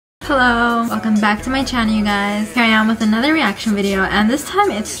Hello! Welcome back to my channel, you guys. Here I am with another reaction video, and this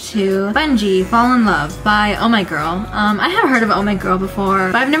time it's to Bungee, Fall in Love by Oh My Girl. I have heard of Oh My Girl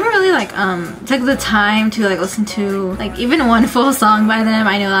before, but I've never really took the time to listen to even one full song by them.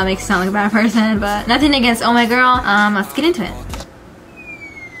 I know that makes me sound like a bad person, but nothing against Oh My Girl. Let's get into it.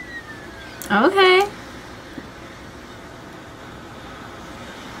 Okay.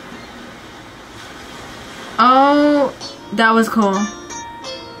 Oh, that was cool.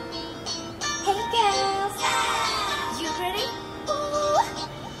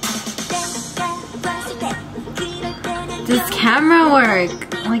 This camera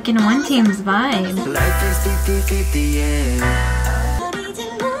work, like in One Team's vibe.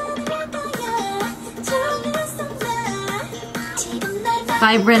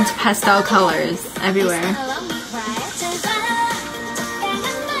 Vibrant pastel colors everywhere.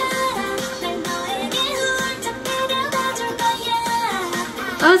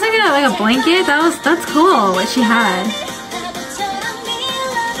 Oh, it's like a blanket. That's cool. What she had.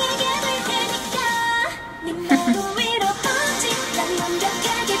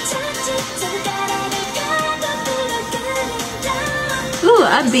 Ooh,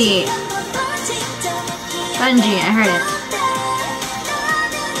 upbeat. Bungee, I heard it.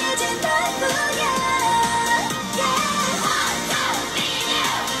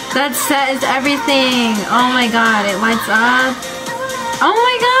 That set is everything. Oh my god, it lights up. Oh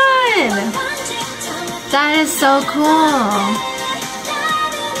my god! That is so cool.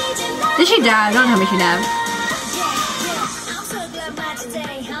 Did she dab? Don't tell me she dabbed.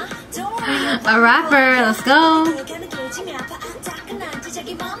 A rapper, let's go.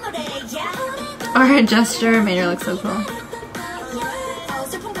 Or her gesture made her look so cool.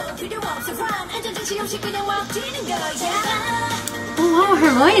 Oh wow,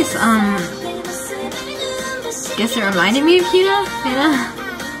 her voice, guess it reminded me of Hina,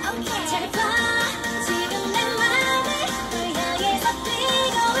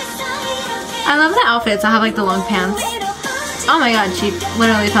 I love the outfits. I have the long pants. Oh my god, she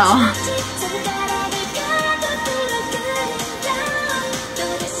literally fell.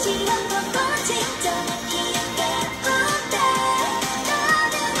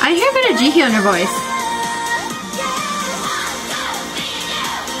 I hear a bit of GQ in her voice.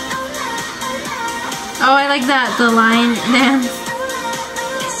 Oh, I like that, the line dance.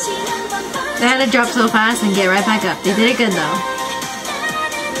 They had to drop so fast and get right back up. They did it good though.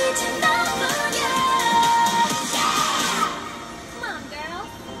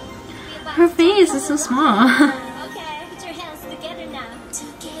 Her face is so small.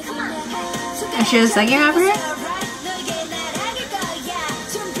 Is she a second rapper?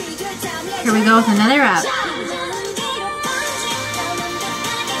 Here we go with another rap.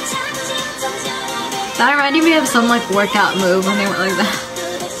 That reminded me of some workout move when they went like that.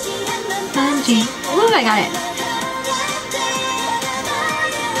 Bungee. Ooh, I got it.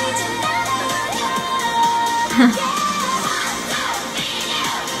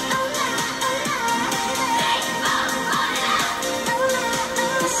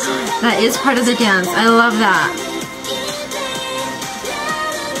 That is part of the dance. I love that.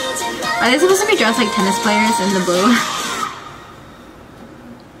 Are they supposed to be dressed like tennis players in the blue?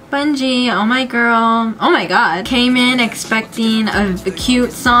 Bungee, Oh My Girl, oh my god. Came in expecting a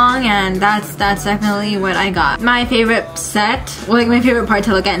cute song, and that's definitely what I got. My favorite set, my favorite part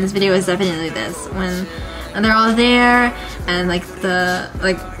to look at in this video is definitely this. When they're all there, and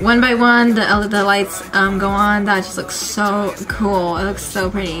one by one the lights go on. That just looks so cool. It looks so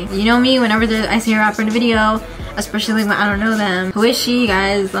pretty. You know me, whenever I see a rapper in a video, especially when I don't know them. Who is she,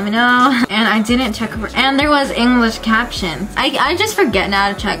 guys? Let me know. And I didn't check for, and there was English captions. I just forget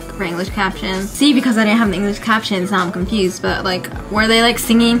now to check for English captions. See, because I didn't have the English captions, now I'm confused. But were they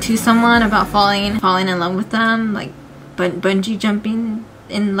singing to someone about falling in love with them? Bungee jumping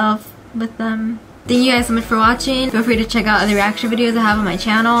in love with them? Thank you guys so much for watching. Feel free to check out other reaction videos I have on my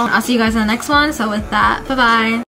channel. I'll see you guys in the next one. So with that, bye bye.